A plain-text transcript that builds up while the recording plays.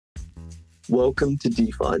Welcome to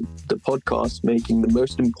DeFine, the podcast making the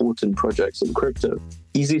most important projects in crypto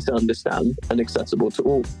easy to understand and accessible to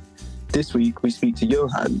all. This week, we speak to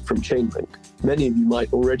Johann from Chainlink. Many of you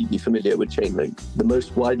might already be familiar with Chainlink, the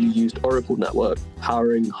most widely used Oracle network,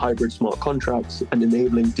 powering hybrid smart contracts and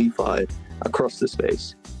enabling DeFi across the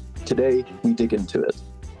space. Today, we dig into it.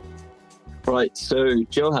 Right, so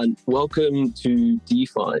Johann, welcome to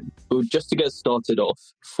DeFine. Well, just to get started off,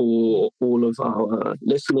 for all of our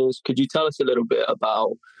listeners, could you tell us a little bit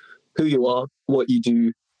about who you are, what you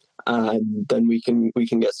do, and then we can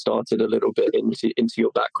get started a little bit into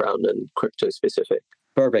your background and crypto specific.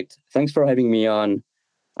 Perfect. Thanks for having me on.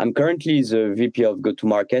 I'm currently the VP of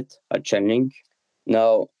go-to-market at Chainlink.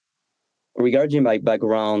 Now, regarding my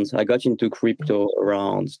background, I got into crypto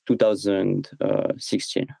around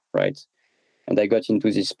 2016, right? And I got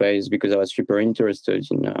into this space because I was super interested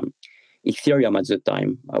in Ethereum at the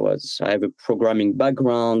time. I have a programming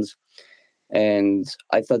background, and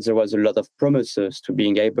I thought there was a lot of promises to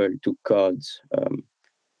being able to code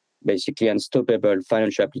basically unstoppable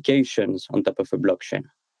financial applications on top of a blockchain.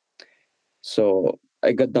 So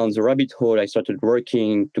I got down the rabbit hole. I started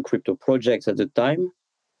working to crypto projects at the time,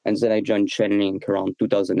 and then I joined Chainlink around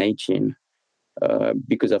 2018.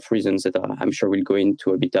 Because of reasons that I'm sure we'll go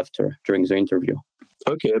into a bit after during the interview.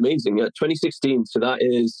 Okay, amazing. 2016. So that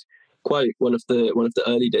is quite one of the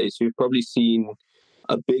early days. You've probably seen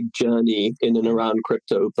a big journey in and around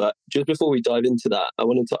crypto. But just before we dive into that, I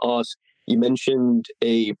wanted to ask. You mentioned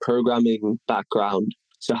a programming background.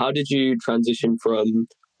 So how did you transition from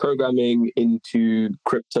programming into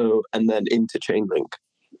crypto and then into Chainlink?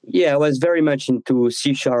 Yeah, I was very much into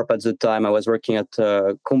C# at the time. I was working at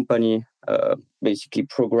a company, basically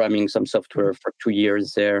programming some software for 2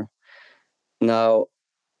 years there. Now,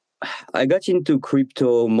 I got into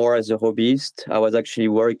crypto more as a hobbyist. I was actually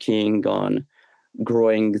working on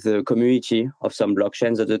growing the community of some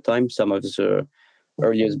blockchains at the time, some of the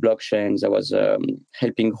earliest blockchains. I was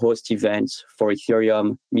helping host events for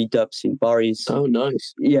Ethereum meetups in Paris. Oh,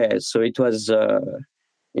 nice. Yeah, so it was...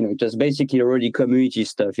 it was basically already community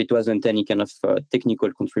stuff. It wasn't any kind of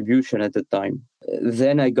technical contribution at the time.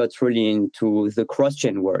 Then I got really into the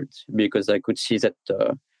cross-chain world because I could see that,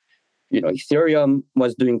 Ethereum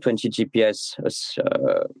was doing 20 GPS.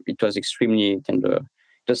 It was extremely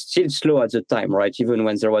it was still slow at the time, right? Even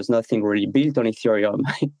when there was nothing really built on Ethereum,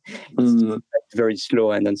 it's very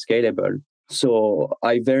slow and unscalable. So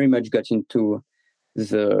I very much got into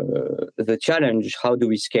the challenge, how do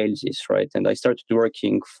we scale this, right? And I started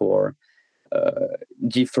working for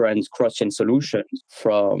different cross-chain solutions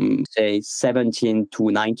from, say, 17 to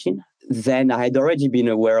 19. Then I had already been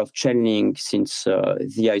aware of Chainlink since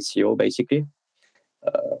the ICO, basically.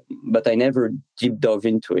 But I never deep dove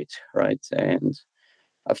into it, right? And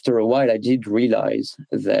after a while, I did realize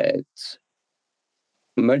that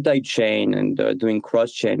multi-chain and doing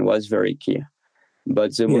cross-chain was very key.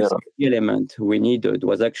 But the most key element we needed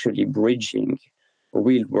was actually bridging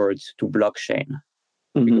real world to blockchain.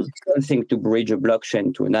 Because it's one thing to bridge a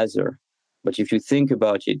blockchain to another. But if you think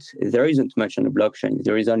about it, there isn't much on a blockchain.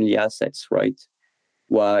 There is only assets, right?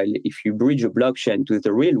 While if you bridge a blockchain to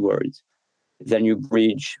the real world, then you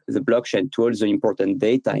bridge the blockchain to all the important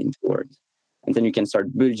data in the world. And then you can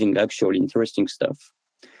start building actual interesting stuff.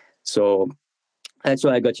 So that's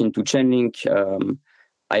why I got into Chainlink.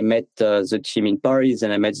 I met the team in Paris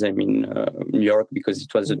and I met them in New York because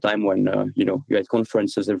it was the time when you had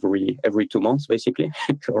conferences every 2 months basically,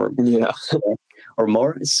 or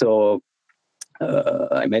more. So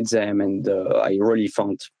I met them and I really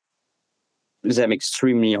found them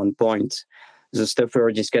extremely on point. The stuff we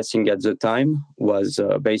were discussing at the time was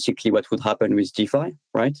basically what would happen with DeFi,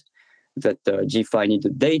 right? That DeFi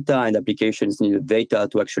needed data and applications needed data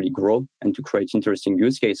to actually grow and to create interesting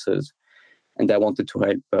use cases. And I wanted to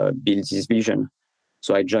help build this vision.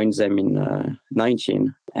 So I joined them in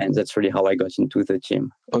 19, and that's really how I got into the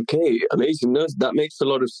team. Okay, amazing. No, that makes a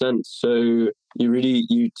lot of sense. So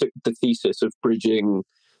you took the thesis of bridging,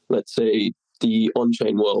 let's say, the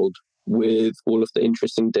on-chain world with all of the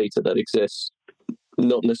interesting data that exists,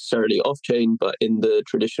 not necessarily off-chain, but in the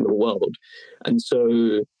traditional world. And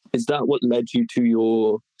so is that what led you to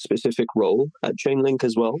your specific role at Chainlink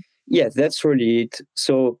as well? Yeah, that's really it.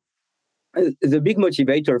 So the big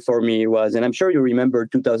motivator for me was, and I'm sure you remember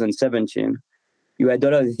 2017, you had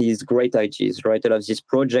all of these great ideas, right? All of these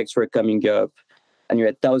projects were coming up, and you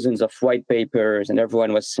had thousands of white papers, and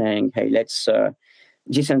everyone was saying, hey, let's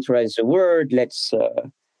decentralize the world, let's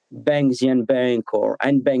bank the unbank or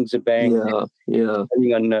unbank the bank. Yeah.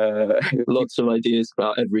 On, lots of ideas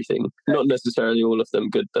about everything. Not necessarily all of them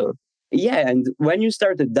good, though. Yeah, and when you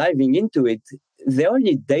started diving into it, they all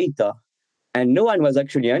need data. And no one was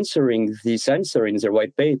actually answering this answer in their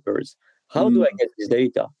white papers. How do I get this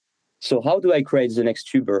data? So how do I create the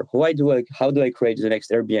next Uber? How do I create the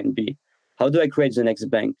next Airbnb? How do I create the next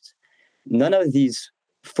bank? None of these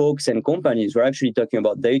folks and companies were actually talking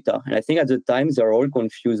about data. And I think at the time, they were all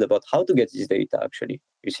confused about how to get this data, actually.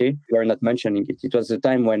 You see, we are not mentioning it. It was the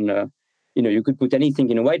time when, you could put anything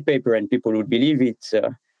in a white paper and people would believe it.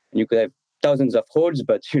 And you could have thousands of holes,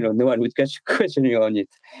 but, no one would question you on it.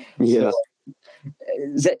 Yeah.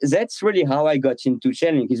 So that's really how I got into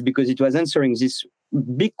Chainlink, is because it was answering this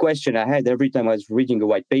big question I had every time I was reading a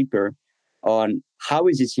white paper on how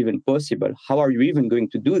is this even possible? How are you even going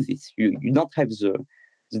to do this? You don't have the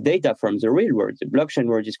data from the real world. The blockchain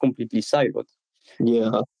world is completely siloed.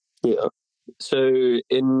 Yeah. So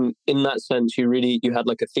in that sense, you had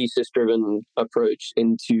like a thesis-driven approach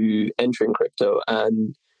into entering crypto,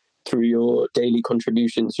 and through your daily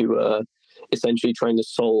contributions, you were essentially trying to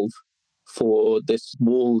solve for this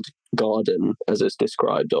walled garden, as it's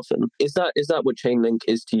described often. Is that what Chainlink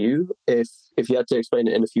is to you? If you had to explain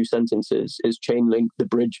it in a few sentences, is Chainlink the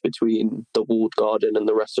bridge between the walled garden and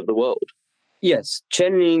the rest of the world? Yes,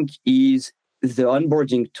 Chainlink is the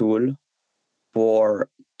onboarding tool for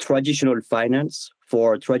traditional finance,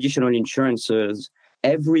 for traditional insurances,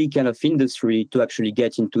 every kind of industry to actually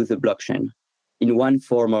get into the blockchain in one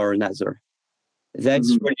form or another.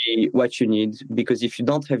 That's really what you need, because if you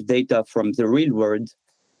don't have data from the real world,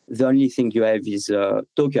 the only thing you have is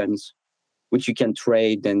tokens, which you can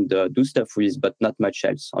trade and do stuff with, but not much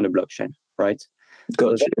else on a blockchain, right?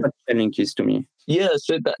 Gotcha. So that's what Chainlink is to me. Yeah,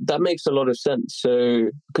 so that makes a lot of sense. So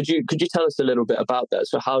could you tell us a little bit about that?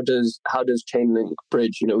 So how does Chainlink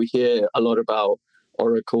bridge? We hear a lot about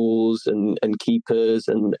oracles and keepers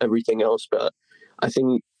and everything else, but I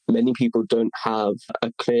think many people don't have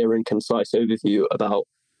a clear and concise overview about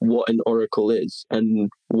what an oracle is and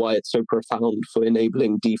why it's so profound for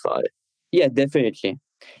enabling DeFi. Yeah, definitely.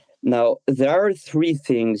 Now, there are three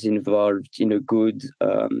things involved in a good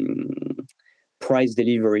price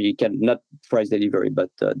delivery, not price delivery, but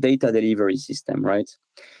data delivery system, right?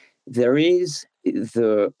 There is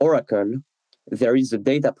the oracle, there is the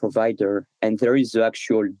data provider, and there is the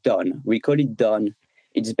actual DAO. We call it DAO.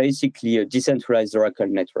 It's basically a decentralized oracle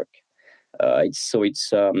network. It's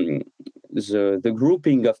the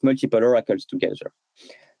grouping of multiple oracles together.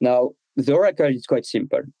 Now, the oracle is quite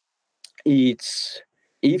simple. It's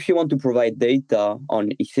if you want to provide data on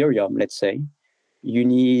Ethereum, let's say, you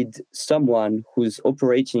need someone who's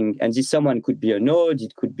operating, and this someone could be a node,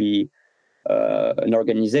 it could be an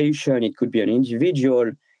organization, it could be an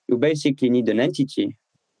individual. You basically need an entity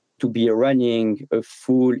to be running a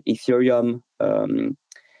full Ethereum node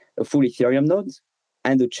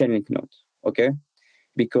and a Chainlink node, okay?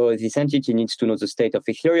 Because this entity needs to know the state of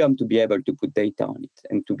Ethereum to be able to put data on it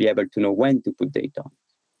and to be able to know when to put data on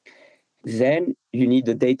it. Then you need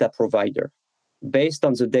a data provider. Based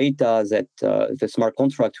on the data that the smart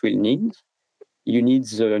contract will need, you need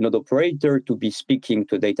the node operator to be speaking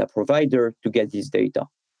to a data provider to get this data.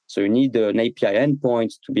 So you need an API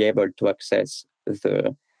endpoint to be able to access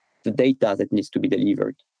the data that needs to be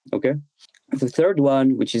delivered, okay? The third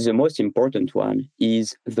one, which is the most important one,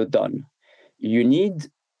 is the DAO. You need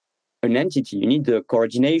an entity, you need a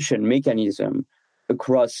coordination mechanism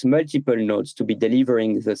across multiple nodes to be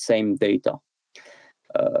delivering the same data.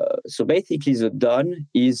 So basically, the DAO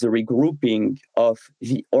is the regrouping of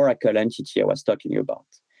the Oracle entity I was talking about.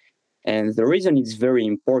 And the reason it's very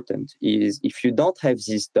important is if you don't have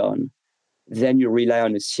this DAO, then you rely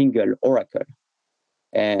on a single Oracle.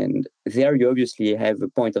 And there you obviously have a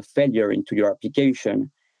point of failure into your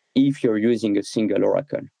application if you're using a single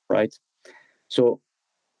Oracle, right? So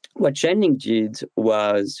what Chainlink did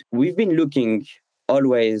was we've been looking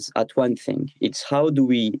always at one thing. It's how do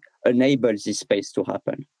we enable this space to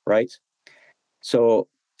happen, right? So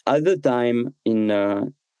at the time in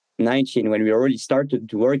 19, when we already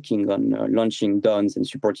started working on launching DAOs and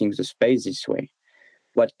supporting the space this way,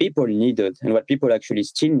 what people needed and what people actually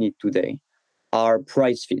still need today are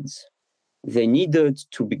price feeds. They needed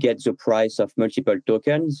to get the price of multiple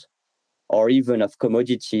tokens or even of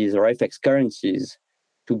commodities or FX currencies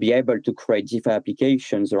to be able to create DeFi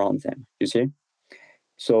applications around them, you see?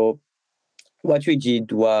 So what we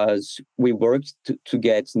did was we worked to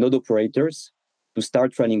get node operators to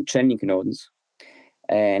start running Chainlink nodes.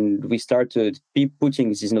 And we started putting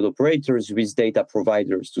these node operators with data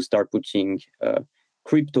providers to start putting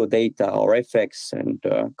crypto data or FX and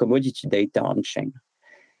commodity data on chain.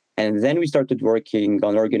 And then we started working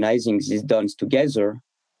on organizing these DAOs together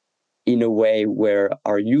in a way where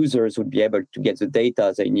our users would be able to get the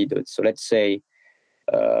data they needed. So let's say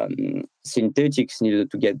synthetics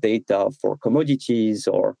needed to get data for commodities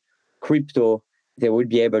or crypto, they would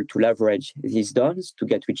be able to leverage these DAOs to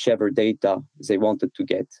get whichever data they wanted to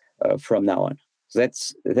get from now on. So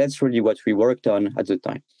that's really what we worked on at the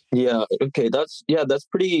time. Yeah. Okay. That's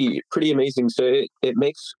pretty amazing. So it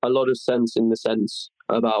makes a lot of sense in the sense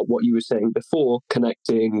about what you were saying before,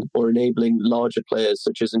 connecting or enabling larger players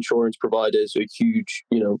such as insurance providers or huge,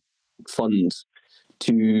 funds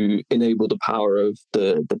to enable the power of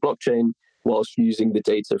the blockchain whilst using the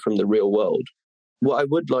data from the real world. What I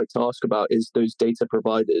would like to ask about is those data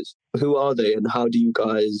providers. Who are they and how do you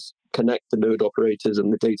guys connect the node operators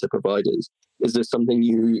and the data providers? Is this something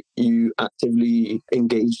you actively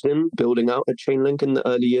engaged in building out at Chainlink in the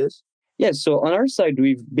early years? Yeah, so on our side,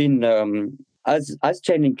 we've been, as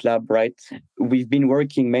Chainlink Lab, right, we've been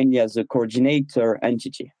working mainly as a coordinator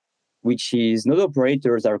entity, which is node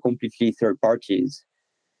operators are completely third parties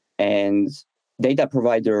and data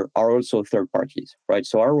provider are also third parties, right?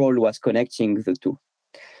 So our role was connecting the two.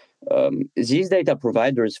 These data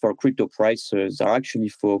providers for crypto prices are actually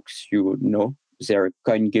folks they're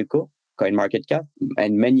CoinGecko, CoinMarketCap,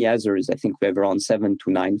 and many others. I think we have around 7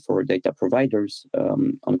 to 9 for data providers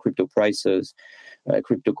on crypto prices,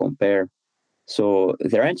 Crypto Compare. So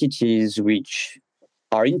they're entities which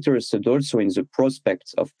are interested also in the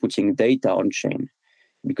prospects of putting data on chain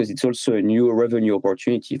because it's also a new revenue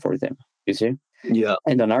opportunity for them, you see? Yeah.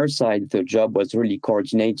 And on our side, the job was really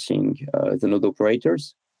coordinating the node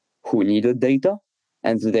operators who needed data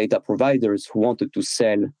and the data providers who wanted to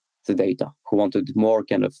sell the data, who wanted more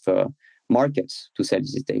kind of markets to sell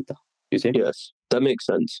this data, you see? Yes, that makes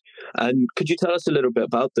sense. And could you tell us a little bit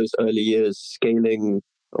about those early years scaling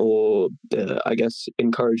or I guess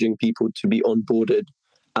encouraging people to be onboarded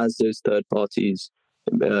as those third parties,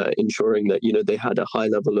 ensuring that they had a high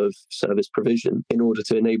level of service provision in order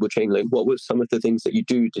to enable Chainlink? What were some of the things that you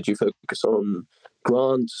do? Did you focus on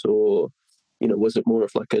grants or was it more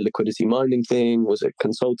of like a liquidity mining thing? Was it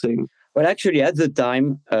consulting? Well, actually, at the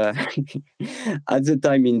time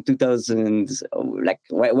in 2000, like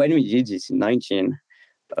when we did this in 19,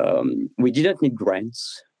 we didn't need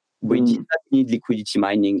grants. We did not need liquidity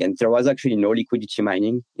mining, and there was actually no liquidity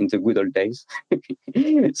mining in the good old days.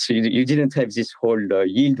 So you didn't have this whole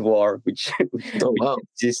yield war, which, which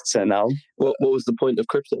exists now. What was the point of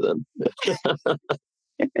crypto then?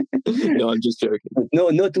 No, I'm just joking.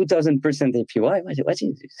 No 2,000% APY. What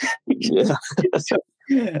is this? Yeah. So,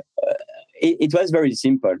 it was very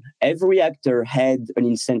simple. Every actor had an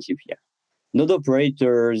incentive here. Node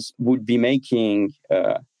operators would be making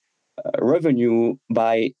revenue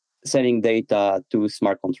by selling data to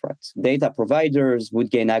smart contracts. Data providers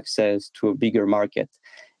would gain access to a bigger market.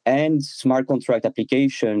 And smart contract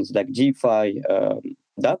applications like DeFi,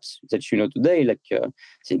 dApps that you know today, like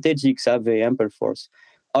Synthetics, Aave, Ampleforce,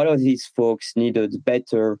 all of these folks needed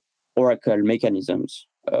better Oracle mechanisms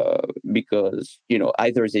because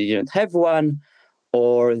either they didn't have one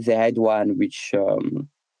or they had one which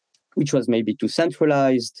was maybe too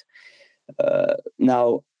centralized.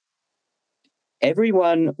 Now,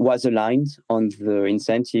 everyone was aligned on the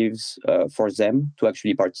incentives for them to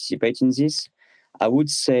actually participate in this. I would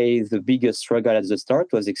say the biggest struggle at the start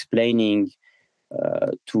was explaining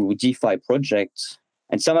to DeFi projects,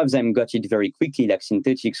 and some of them got it very quickly, like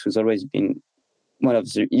Synthetics, who's always been one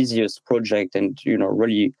of the easiest projects and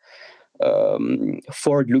really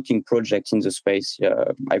forward-looking projects in the space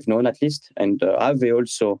I've known at least. And Aave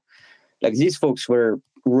also, like these folks were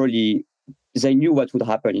really, they knew what would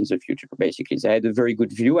happen in the future, basically. They had a very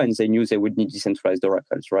good view and they knew they would need decentralized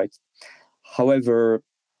oracles, right? However,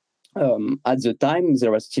 at the time,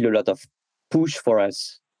 there was still a lot of push for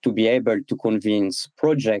us to be able to convince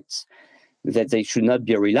projects that they should not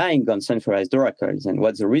be relying on centralized oracles and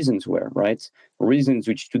what the reasons were, right? Reasons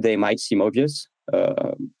which today might seem obvious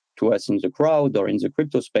to us in the crowd or in the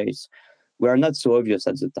crypto space were not so obvious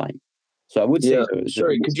at the time. So I would say...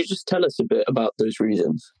 Sorry, could you just tell us a bit about those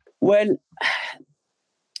reasons? Well,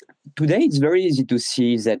 today it's very easy to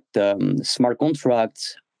see that smart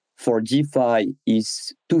contracts for DeFi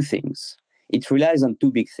is two things. It relies on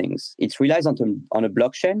two big things. It relies on a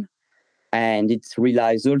blockchain, and it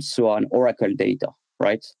relies also on Oracle data,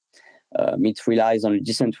 right? It relies on a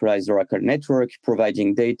decentralized Oracle network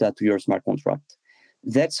providing data to your smart contract.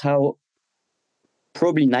 That's how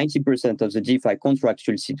probably 90% of the DeFi contracts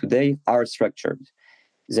you'll see today are structured.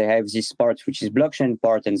 They have this part, which is blockchain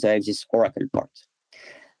part, and they have this Oracle part.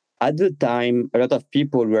 At the time, a lot of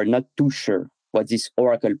people were not too sure what this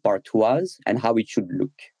Oracle part was and how it should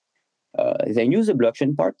look. They knew the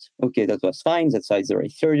blockchain part. Okay, that was fine. That's either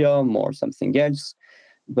Ethereum or something else.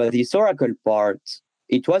 But this Oracle part,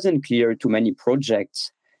 it wasn't clear to many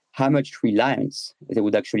projects how much reliance they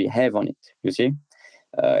would actually have on it, you see?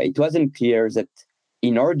 It wasn't clear that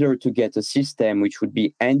in order to get a system which would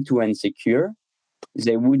be end-to-end secure,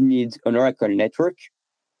 they would need an Oracle network,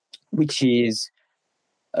 which is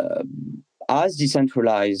as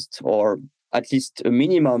decentralized, or at least a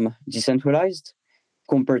minimum decentralized,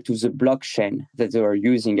 compared to the blockchain that they were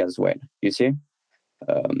using as well, you see?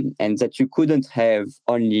 And that you couldn't have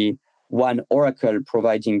only one Oracle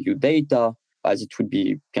providing you data, as it would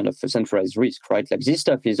be kind of a centralized risk, right? Like this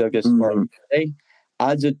stuff is obvious for today.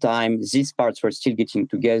 At the time, these parts were still getting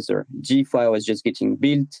together. DeFi was just getting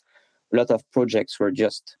built. A lot of projects were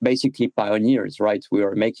just basically pioneers, right? We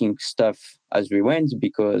were making stuff as we went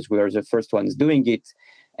because we were the first ones doing it,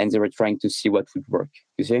 and they were trying to see what would work,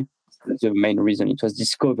 you see? That's the main reason. It was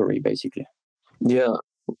discovery, basically. Yeah.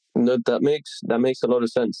 No, that makes a lot of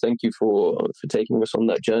sense. Thank you for taking us on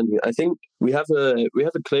that journey. I think we have a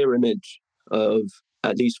clear image of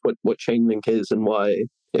at least what Chainlink is and why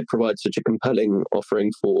it provides such a compelling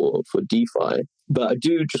offering for DeFi. But I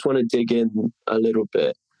do just want to dig in a little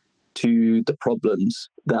bit to the problems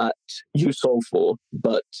that you solve for,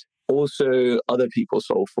 but also other people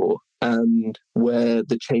solve for, and where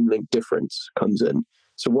the Chainlink difference comes in.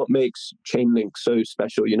 So what makes Chainlink so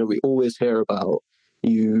special? You know, we always hear about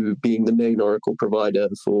you being the main Oracle provider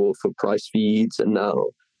for price feeds, and now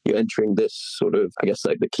you're entering this sort of, I guess,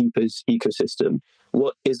 like the Keepers ecosystem.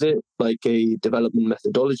 What is it, like a development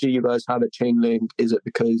methodology you guys have at Chainlink? Is it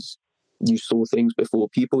because you saw things before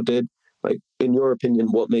people did? Like, in your opinion,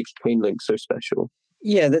 what makes Chainlink so special?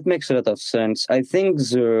 Yeah, that makes a lot of sense. I think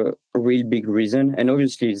the real big reason, and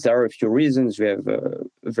obviously there are a few reasons. We have a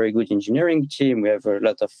very good engineering team. We have a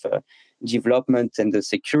lot of development and the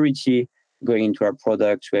security going into our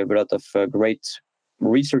products. We have a lot of great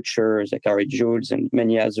researchers like Ari Jules and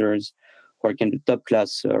many others who are kind of top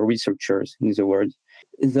class researchers in the world.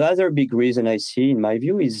 The other big reason I see, in my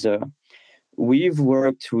view, is we've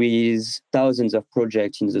worked with thousands of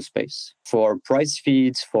projects in the space for price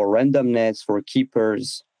feeds, for randomness, for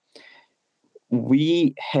keepers.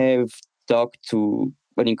 We have talked to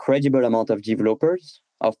an incredible amount of developers,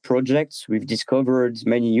 of projects. We've discovered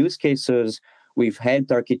many use cases. We've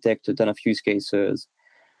helped architect a ton of use cases.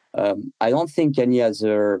 I don't think any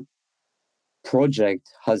other project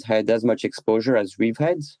has had as much exposure as we've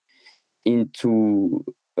had into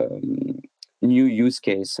new use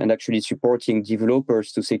case and actually supporting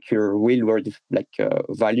developers to secure real-world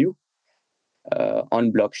value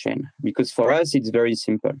on blockchain. Because for us, it's very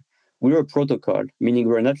simple. We're a protocol, meaning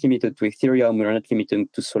we're not limited to Ethereum, we're not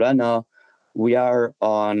limited to Solana. We are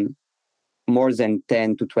on more than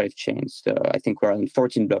 10 to 12 chains. I think we're on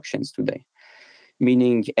 14 blockchains today.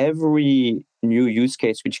 Meaning every new use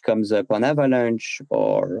case which comes up on Avalanche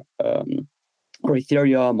or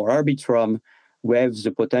Ethereum or Arbitrum, we have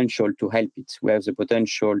the potential to help it. We have the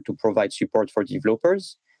potential to provide support for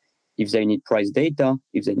developers if they need price data,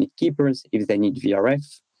 if they need keepers, if they need VRF.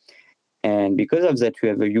 And because of that, we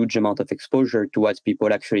have a huge amount of exposure to what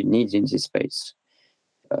people actually need in this space.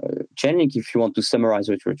 Chainlink, if you want to summarize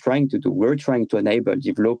what we're trying to do, we're trying to enable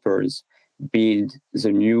developers build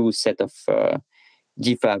the new set of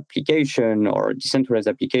DeFi application or decentralized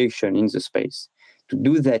application in the space. To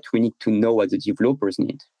do that, we need to know what the developers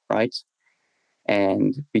need, right?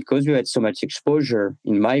 And because we had so much exposure,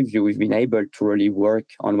 in my view, we've been able to really work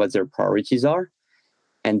on what their priorities are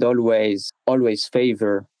and always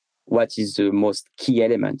favor what is the most key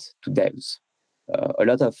element to devs. A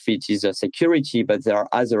lot of it is security, but there are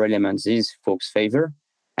other elements these folks favor.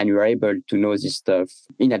 And we're able to know this stuff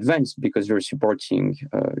in advance because we're supporting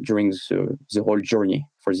during the whole journey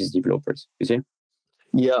for these developers, you see?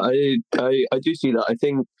 Yeah, I do see that. I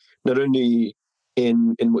think not only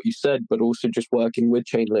in what you said, but also just working with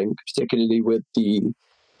Chainlink, particularly with the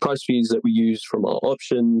price feeds that we use from our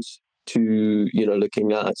options to, you know,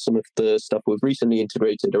 looking at some of the stuff we've recently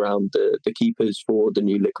integrated around the keepers for the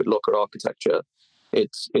new liquid locker architecture.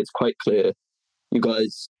 It's quite clear you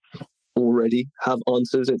guys already have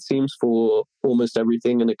answers, it seems, for almost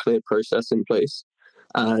everything and a clear process in place.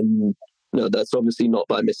 And no, that's obviously not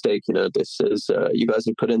by mistake. You know, this is you guys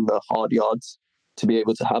have put in the hard yards to be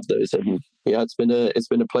able to have those. And yeah, it's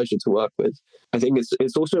been a pleasure to work with. I think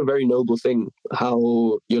it's also a very noble thing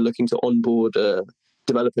how you're looking to onboard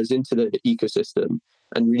developers into the ecosystem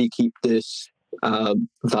and really keep this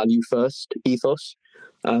value first ethos.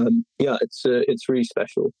 Yeah, it's really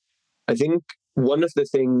special. I think one of the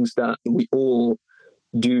things that we all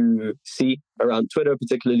do see around Twitter,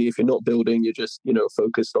 particularly if you're not building, you're just, you know,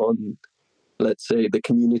 focused on, let's say, the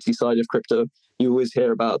community side of crypto, you always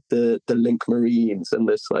hear about the Link Marines and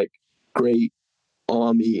this like great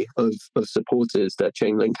army of supporters that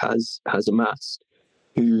Chainlink has amassed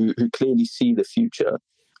who clearly see the future.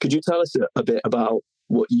 Could you tell us a bit about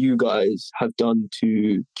what you guys have done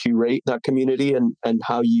to curate that community and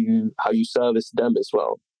how you service them as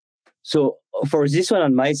well? So for this one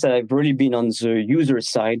on my side, I've really been on the user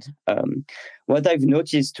side. What I've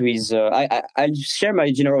noticed is I'll share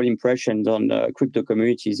my general impressions on crypto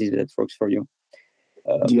communities if that works for you.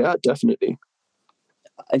 Yeah, definitely.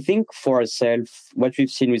 I think for ourselves, what we've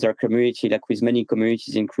seen with our community, like with many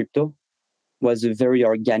communities in crypto, was a very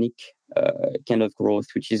organic kind of growth,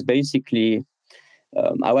 which is basically,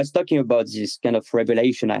 I was talking about this kind of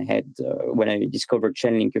revelation I had when I discovered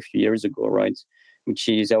Chainlink a few years ago, right? Which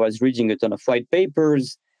is I was reading a ton of white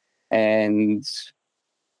papers and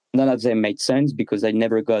none of them made sense because I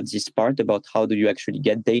never got this part about how do you actually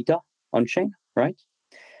get data on chain, right?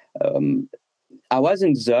 I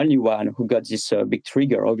wasn't the only one who got this big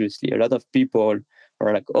trigger, obviously. A lot of people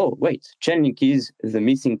are like, oh, wait, Chainlink is the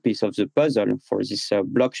missing piece of the puzzle for this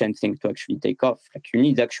blockchain thing to actually take off. Like you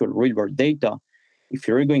need actual real-world data if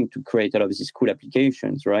you're going to create all of these cool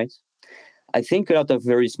applications, right? I think a lot of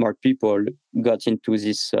very smart people got into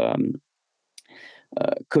this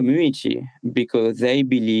community because they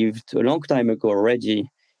believed a long time ago already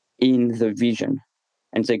in the vision.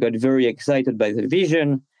 And they got very excited by the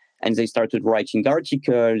vision and they started writing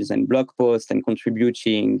articles and blog posts and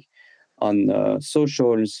contributing on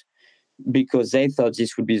socials because they thought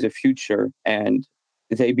this would be the future and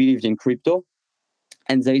they believed in crypto.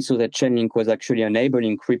 And they saw that Chainlink was actually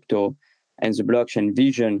enabling crypto and the blockchain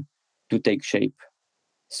vision to take shape.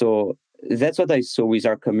 So that's what I saw with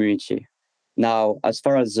our community. Now, as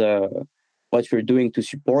far as what we're doing to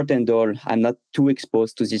support and all, I'm not too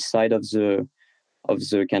exposed to this side of the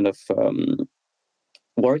kind of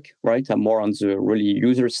work, right? I'm more on the really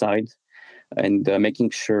user side and making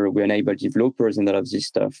sure we enable developers and all of this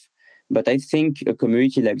stuff. But I think a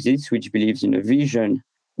community like this, which believes in a vision,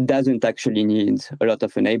 doesn't actually need a lot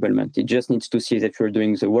of enablement. It just needs to see that we're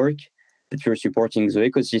doing the work, that we're supporting the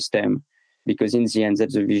ecosystem, because in the end,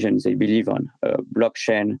 that's the vision they believe on. A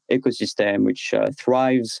blockchain ecosystem which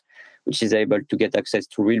thrives, which is able to get access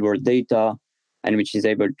to real-world data, and which is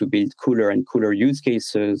able to build cooler and cooler use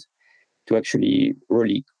cases to actually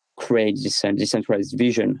really create this decentralized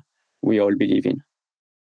vision we all believe in.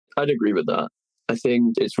 I'd agree with that. I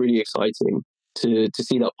think it's really exciting to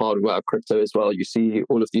see that part about crypto as well. You see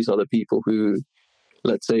all of these other people who,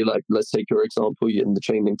 let's take your example, you and the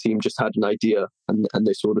Chainlink team just had an idea and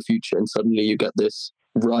they saw the future, and suddenly you get this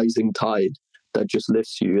rising tide that just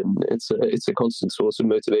lifts you, and it's a constant source of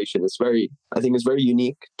motivation. I think it's very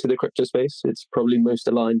unique to the crypto space. It's probably most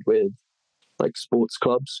aligned with like sports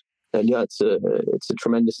clubs, and yeah, it's a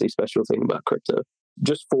tremendously special thing about crypto.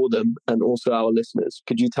 Just for them and also our listeners,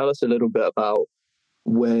 could you tell us a little bit about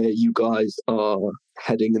where you guys are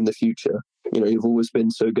heading in the future? You know, you've always been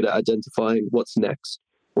so good at identifying what's next,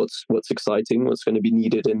 what's exciting, what's going to be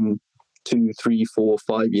needed in 2, 3, 4,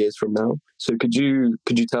 5 years from now. So could you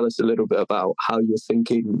tell us a little bit about how you're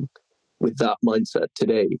thinking with that mindset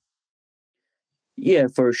today? Yeah,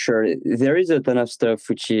 for sure. There is a ton of stuff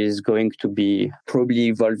which is going to be probably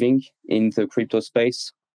evolving in the crypto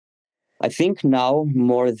space. I think now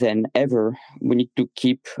more than ever, we need to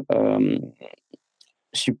keep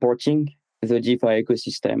supporting the DeFi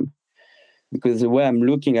ecosystem. Because the way I'm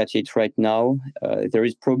looking at it right now, there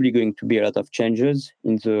is probably going to be a lot of changes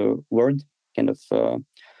in the world, kind of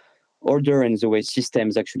order and the way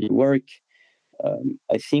systems actually work.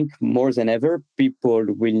 I think more than ever, people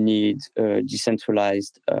will need a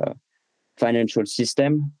decentralized financial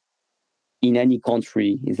system in any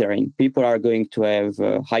country they're in. People are going to have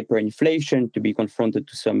hyperinflation, to be confronted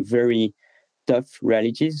to some very tough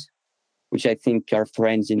realities, which I think our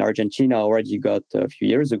friends in Argentina already got a few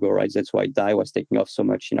years ago, right? That's why DAI was taking off so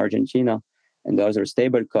much in Argentina and the other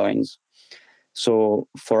stable coins. So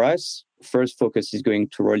for us, first focus is going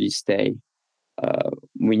to really stay.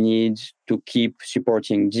 We need to keep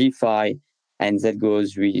supporting DeFi, and that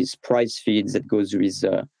goes with price feeds, that goes with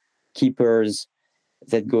keepers,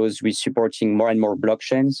 that goes with supporting more and more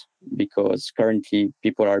blockchains, because currently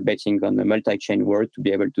people are betting on the multi-chain world to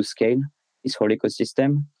be able to scale this whole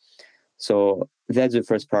ecosystem. So that's the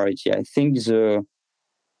first priority. I think the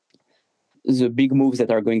big moves that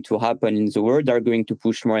are going to happen in the world are going to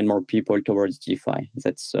push more and more people towards DeFi.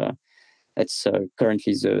 That's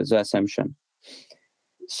currently the assumption.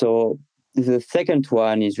 So the second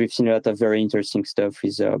one is we've seen a lot of very interesting stuff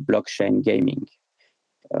with blockchain gaming.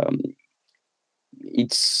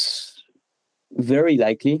 It's very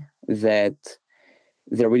likely that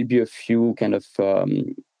there will be a few kind of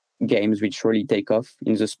games which really take off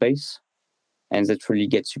in the space. and that really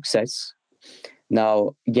gets success.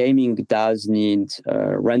 Now, gaming does need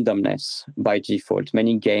randomness by default.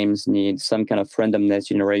 Many games need some kind of randomness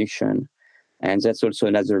generation, and that's also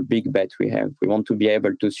another big bet we have. We want to be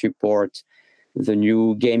able to support the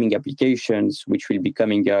new gaming applications which will be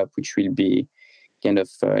coming up, which will be kind of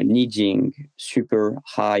needing super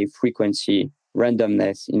high frequency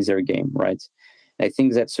randomness in their game, right? I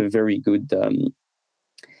think that's a very good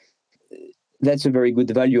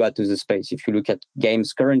value add to the space. If you look at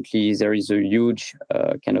games currently, there is a huge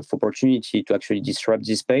kind of opportunity to actually disrupt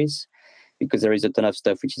this space, because there is a ton of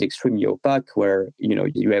stuff which is extremely opaque, where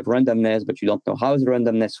you have randomness, but you don't know how the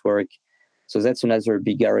randomness work. So that's another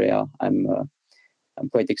big area I'm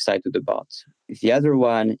quite excited about. The other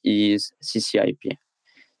one is CCIP.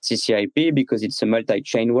 CCIP, because it's a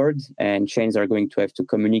multi-chain word, and chains are going to have to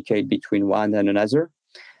communicate between one and another.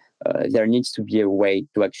 There needs to be a way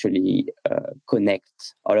to actually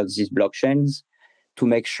connect all of these blockchains to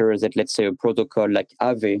make sure that, let's say, a protocol like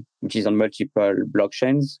Aave, which is on multiple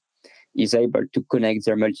blockchains, is able to connect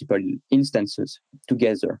their multiple instances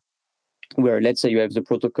together. Where, let's say, you have the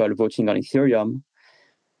protocol voting on Ethereum,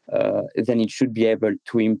 then it should be able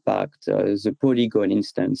to impact the Polygon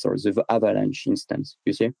instance or the Avalanche instance,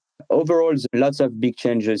 you see? Overall, lots of big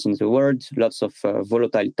changes in the world, lots of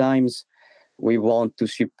volatile times. We want to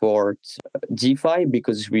support DeFi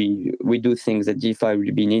because we do think that DeFi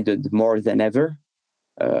will be needed more than ever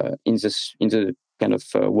in the kind of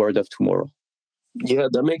world of tomorrow. Yeah,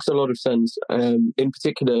 that makes a lot of sense. In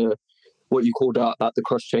particular, what you called out at the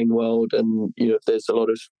cross-chain world, and there's a lot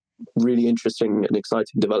of really interesting and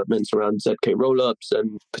exciting developments around ZK rollups,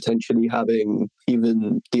 and potentially having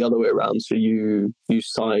even the other way around. So you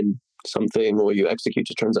sign something or you execute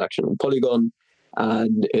a transaction on Polygon,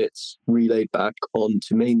 and it's relayed back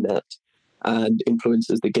onto mainnet and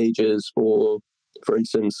influences the gauges. Or, for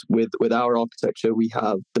instance, with our architecture, we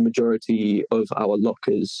have the majority of our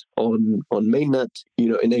lockers on mainnet,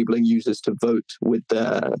 enabling users to vote with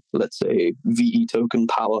their, let's say, VE token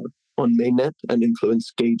power on mainnet and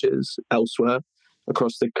influence gauges elsewhere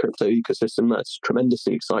across the crypto ecosystem. That's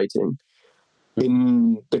tremendously exciting.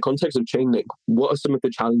 In the context of Chainlink, what are some of the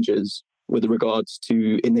challenges with regards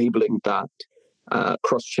to enabling that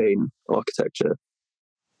cross-chain architecture?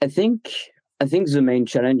 I think the main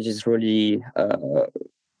challenge is really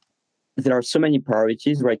there are so many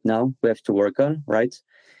priorities right now we have to work on, right?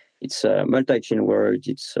 It's a multi-chain world,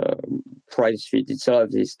 it's price fit, it's all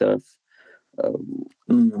of this stuff.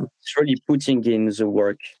 It's really putting in the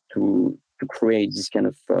work to create this kind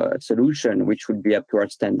of solution, which would be up to our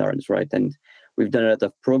standards, right? And we've done a lot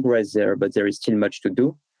of progress there, but there is still much to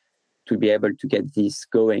do to be able to get this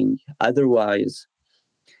going. Otherwise,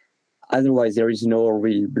 there is no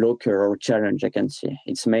real blocker or challenge I can see.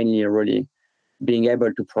 It's mainly really being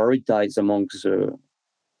able to prioritize amongst the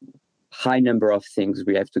high number of things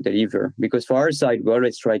we have to deliver. Because for our side, we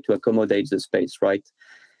always try to accommodate the space, right?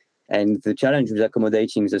 And the challenge with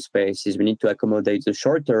accommodating the space is we need to accommodate the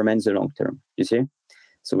short term and the long term, you see?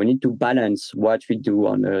 So we need to balance what we do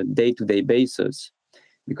on a day-to-day basis,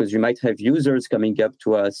 because we might have users coming up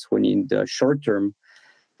to us who need the short term.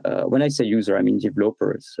 When I say user, I mean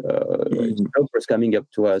developers. Developers coming up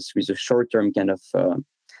to us with a short-term kind of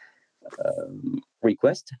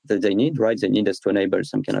request that they need, right? They need us to enable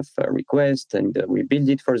some kind of request, and we build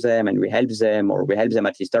it for them, and we help them, or we help them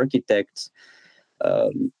at least architect.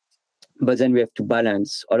 But then we have to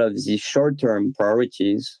balance all of these short-term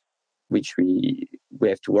priorities, which we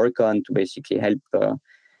have to work on to basically help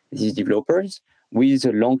these developers, with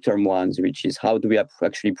the long-term ones, which is how do we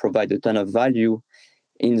actually provide a ton of value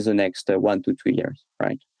in the next 1 to 2 years,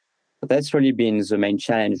 right? But that's really been the main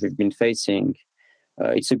challenge we've been facing.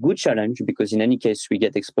 It's a good challenge because in any case, we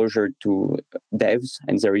get exposure to devs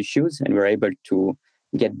and their issues, and we're able to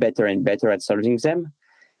get better and better at solving them.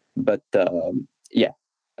 But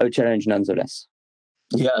a challenge nonetheless.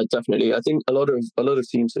 Yeah, definitely. I think a lot of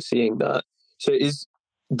teams are seeing that. So is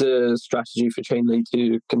the strategy for Chainlink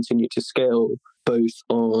to continue to scale both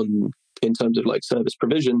in terms of like service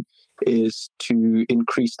provision, is to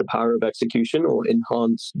increase the power of execution or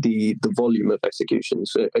enhance the volume of execution?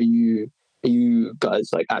 So are you guys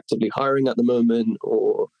like actively hiring at the moment,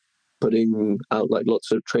 or putting out like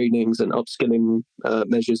lots of trainings and upskilling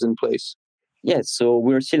measures in place? Yeah, so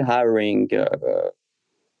we're still hiring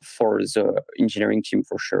for the engineering team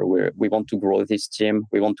for sure. We want to grow this team.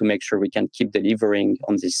 We want to make sure we can keep delivering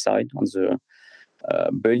on this side, on the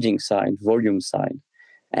building side, volume side.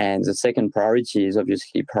 And the second priority is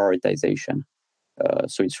obviously prioritization.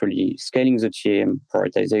 So it's really scaling the team,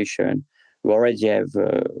 prioritization. We already have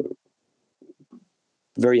a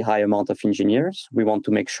very high amount of engineers. We want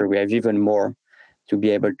to make sure we have even more to be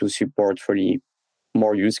able to support really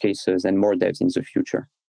more use cases and more devs in the future.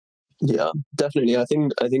 Yeah, definitely. I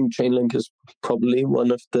think Chainlink is probably one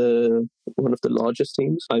of the largest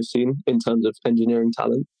teams I've seen in terms of engineering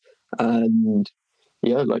talent, and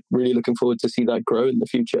yeah, like really looking forward to see that grow in the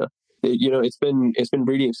future. It's been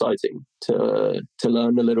really exciting to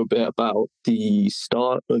learn a little bit about the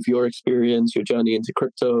start of your experience, your journey into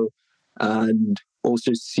crypto, and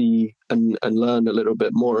also see and learn a little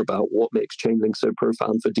bit more about what makes Chainlink so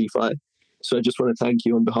profound for DeFi. So I just want to thank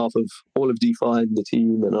you on behalf of all of DeFi and the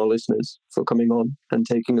team and our listeners for coming on and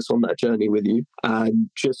taking us on that journey with you. And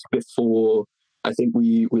just before I think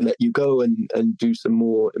we let you go and do some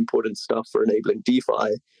more important stuff for enabling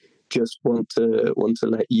DeFi, just want to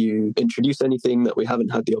let you introduce anything that we haven't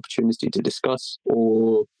had the opportunity to discuss,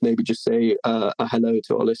 or maybe just say a hello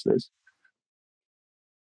to our listeners.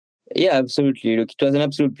 Yeah, absolutely. Look, it was an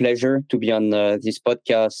absolute pleasure to be on this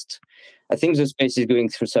podcast. I think the space is going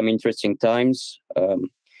through some interesting times.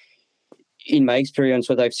 In my experience,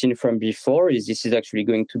 what I've seen from before is this is actually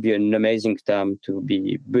going to be an amazing time to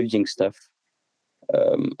be building stuff.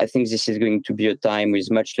 I think this is going to be a time with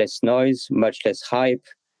much less noise, much less hype,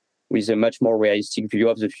 with a much more realistic view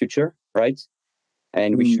of the future, right?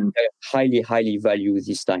 And we should highly, highly value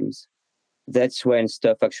these times. That's when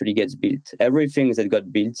stuff actually gets built. Everything that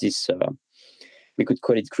got built this, we could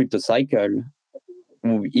call it crypto cycle,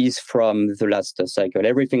 is from the last cycle.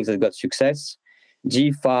 Everything that got success,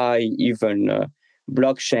 DeFi, even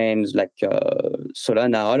blockchains like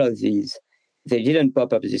Solana, all of these, they didn't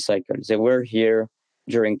pop up this cycle. They were here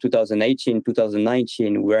during 2018,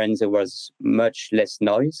 2019, when there was much less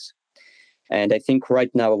noise. And I think right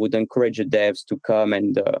now I would encourage the devs to come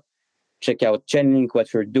and check out Chainlink, what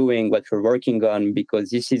we're doing, what we're working on, because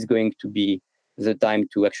this is going to be the time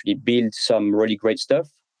to actually build some really great stuff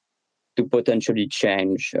to potentially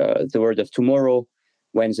change the world of tomorrow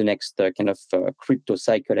when the next kind of crypto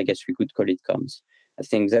cycle, I guess we could call it, comes. I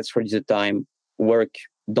think that's really the time. Work,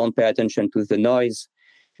 don't pay attention to the noise.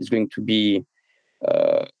 It's going to be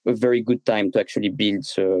a very good time to actually build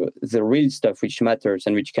the real stuff which matters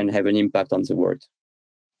and which can have an impact on the world.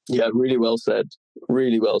 Yeah, really well said.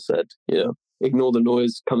 Really well said. Yeah, ignore the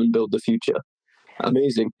noise, come and build the future.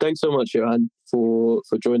 Amazing. Thanks so much, Johann, for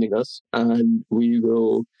joining us. And we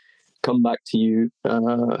will come back to you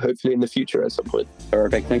hopefully in the future at some point.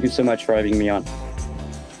 Perfect. Thank you so much for having me on.